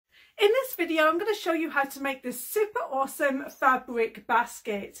this video I'm going to show you how to make this super awesome fabric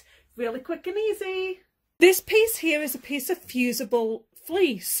basket. Really quick and easy. This piece here is a piece of fusible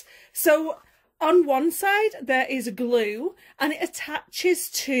fleece. So on one side there is glue and it attaches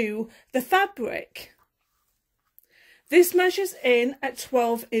to the fabric. This measures in at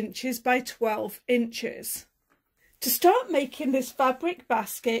 12 inches by 12 inches. To start making this fabric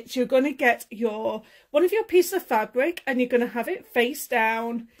basket, you're going to get one of your pieces of fabric and you're going to have it face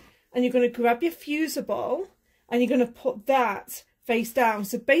down, and you're going to grab your fusible and you're going to put that face down.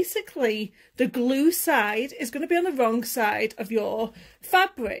 So basically the glue side is going to be on the wrong side of your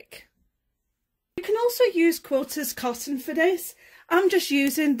fabric. You can also use quilter's cotton for this. I'm just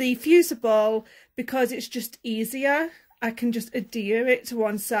using the fusible because it's just easier. I can just adhere it to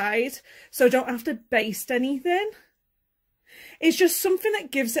one side so I don't have to baste anything. It's just something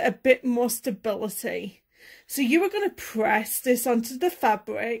that gives it a bit more stability. So you are going to press this onto the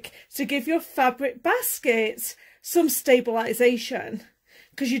fabric to give your fabric basket some stabilisation,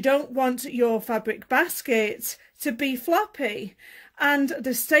 because you don't want your fabric basket to be floppy. And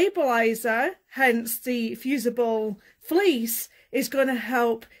the stabiliser, hence the fusible fleece, is going to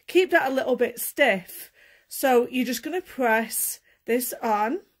help keep that a little bit stiff. So you're just going to press this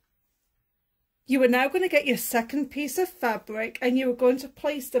on. You are now going to get your second piece of fabric and you are going to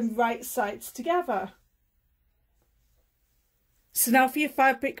place them right sides together. So now for your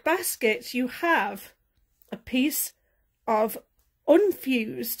fabric basket, you have a piece of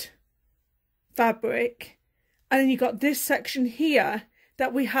unfused fabric, and then you've got this section here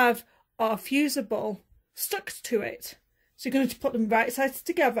that we have our fusible stuck to it. So you're going to put them right sides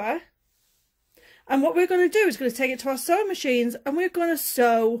together. And what we're going to do is going to take it to our sewing machines and we're going to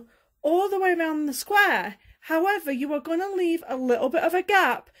sew all the way around the square. However, you are going to leave a little bit of a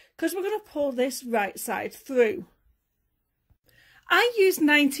gap because we're going to pull this right side through. I use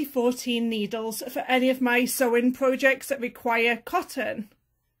 90-14 needles for any of my sewing projects that require cotton.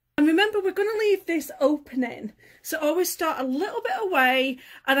 And remember, we're going to leave this opening. So always start a little bit away,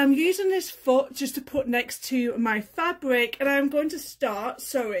 and I'm using this foot just to put next to my fabric, and I'm going to start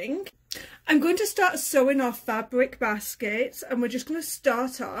sewing. I'm going to start sewing our fabric basket, and we're just going to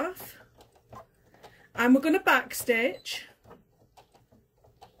start off and we're going to backstitch,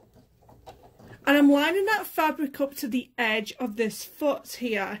 and I'm lining that fabric up to the edge of this foot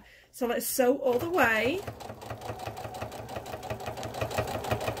here. So let's sew all the way.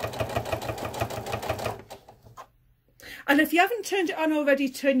 And if you haven't turned it on already,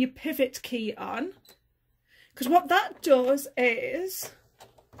 turn your pivot key on, because what that does is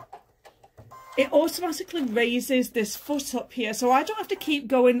it automatically raises this foot up here, so I don't have to keep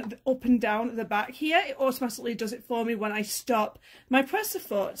going up and down at the back here. It automatically does it for me when I stop my presser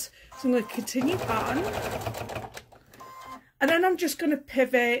foot. So I'm going to continue on, and then I'm just going to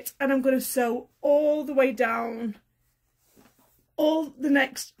pivot and I'm going to sew all the way down all the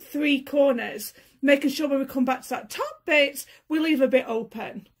next 3 corners, making sure when we come back to that top bit we leave a bit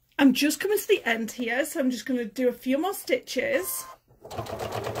open. I'm just coming to the end here, so I'm just going to do a few more stitches.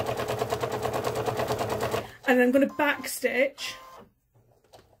 And then I'm going to back stitch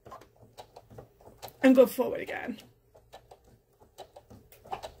and go forward again.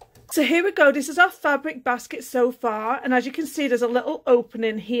 So here we go, this is our fabric basket so far, and as you can see there's a little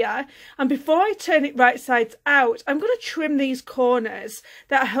opening here, and before I turn it right sides out I'm going to trim these corners.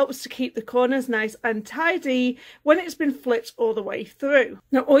 That helps to keep the corners nice and tidy when it's been flipped all the way through.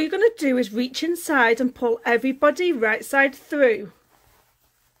 Now all you're going to do is reach inside and pull everybody right side through.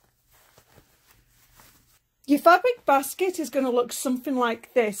 Your fabric basket is going to look something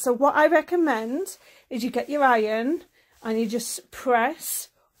like this. So what I recommend is you get your iron and you just press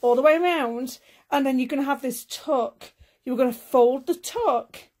all the way around, and then you're going to have this tuck. You're going to fold the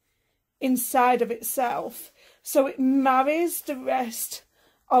tuck inside of itself so it marries the rest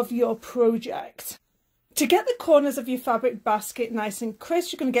of your project. To get the corners of your fabric basket nice and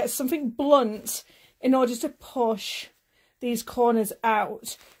crisp, you're going to get something blunt in order to push these corners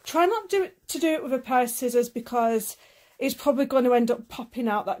out. Try not to do it with a pair of scissors, because it's probably going to end up popping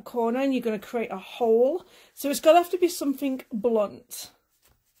out that corner and you're going to create a hole. So it's going to have to be something blunt.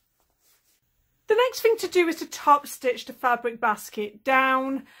 The next thing to do is to top stitch the fabric basket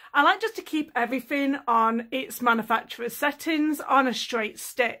down. I like just to keep everything on its manufacturer's settings on a straight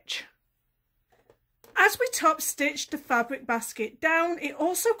stitch. As we top stitch the fabric basket down, it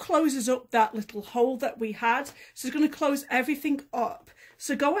also closes up that little hole that we had. So it's going to close everything up.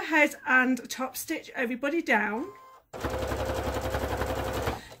 So go ahead and top stitch everybody down.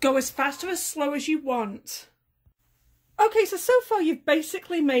 Go as fast or as slow as you want. Okay, so far you've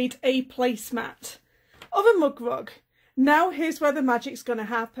basically made a placemat of a mug rug. Now here's where the magic's going to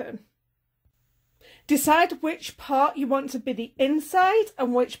happen. Decide which part you want to be the inside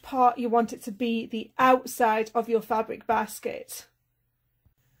and which part you want it to be the outside of your fabric basket.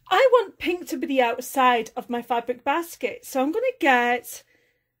 I want pink to be the outside of my fabric basket, so I'm going to get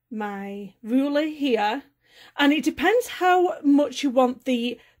my ruler here, and it depends how much you want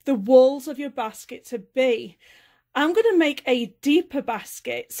the walls of your basket to be. I'm going to make a deeper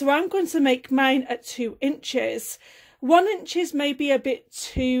basket, so I'm going to make mine at 2 inches. 1 inch is maybe a bit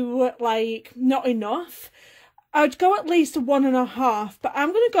too, like, not enough. I'd go at least 1.5, but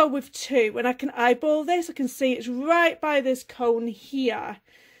I'm going to go with 2, and I can eyeball this. I can see it's right by this cone here.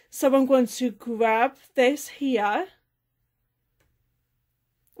 So I'm going to grab this here.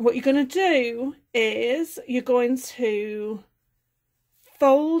 What you're going to do is you're going to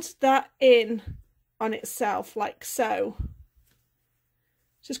fold that in on itself like so.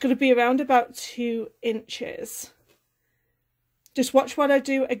 So it's going to be around about 2 inches. Just watch what I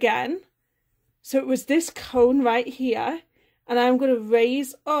do again. So it was this cone right here, and I'm going to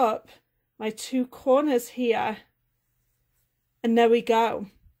raise up my 2 corners here, and there we go.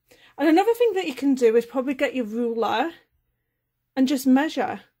 And another thing that you can do is probably get your ruler and just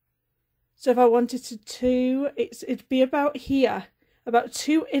measure. So if I wanted to it'd be about here, about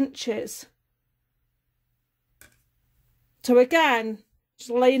 2 inches. So again,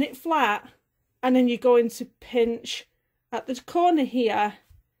 just laying it flat, and then you're going to pinch at the corner here,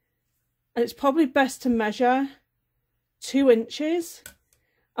 and it's probably best to measure 2 inches.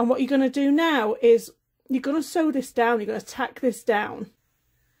 And what you're going to do now is you're going to sew this down, you're going to tack this down.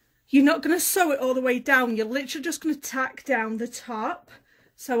 You're not going to sew it all the way down, you're literally just going to tack down the top.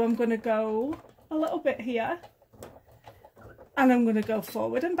 So I'm going to go a little bit here, and I'm going to go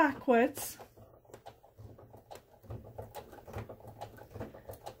forward and backwards.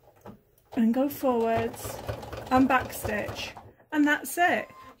 And go forwards and back stitch, and that's it.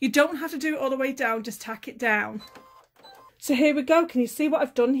 You don't have to do it all the way down, just tack it down. So here we go. Can you see what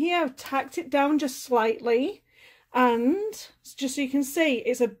I've done here? I've tacked it down just slightly, and just so you can see,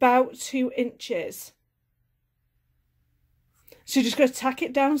 it's about 2 inches. So you're just going to tack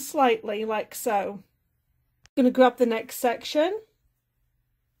it down slightly like so. I'm going to grab the next section,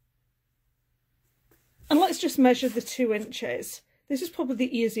 and let's just measure the 2 inches. This is probably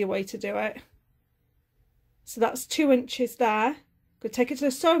the easier way to do it. So that's 2 inches there. I'm going to take it to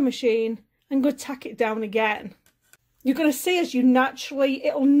the sewing machine and go tack it down again. You're going to see as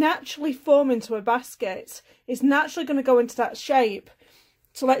it'll naturally form into a basket. It's naturally going to go into that shape.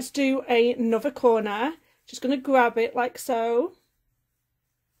 So let's do another corner. Just going to grab it like so.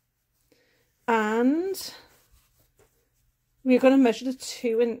 And we're going to measure the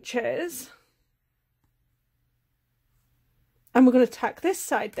 2 inches. And we're going to tack this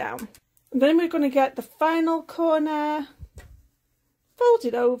side down. And then we're going to get the final corner, fold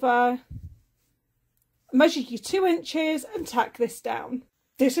it over, measure your 2 inches and tack this down.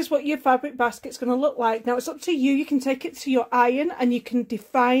 This is what your fabric basket's going to look like. Now it's up to you. You can take it to your iron and you can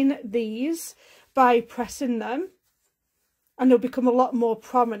define these by pressing them, and they'll become a lot more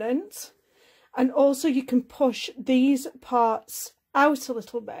prominent. And also you can push these parts out a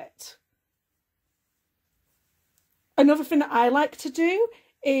little bit. Another thing that I like to do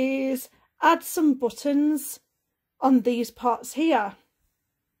is add some buttons on these parts here.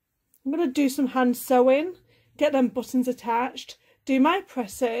 I'm going to do some hand sewing, get them buttons attached, do my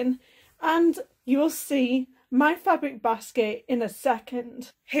pressing, and you will see my fabric basket in a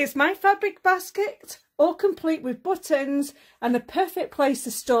second. Here's my fabric basket, all complete with buttons and a perfect place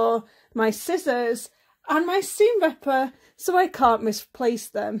to store my scissors and my seam ripper so I can't misplace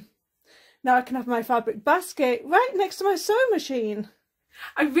them. Now I can have my fabric basket right next to my sewing machine.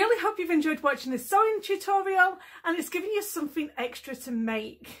 I really hope you've enjoyed watching this sewing tutorial and it's given you something extra to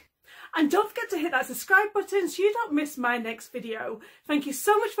make. And don't forget to hit that subscribe button so you don't miss my next video. Thank you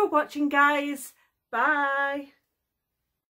so much for watching, guys. Bye.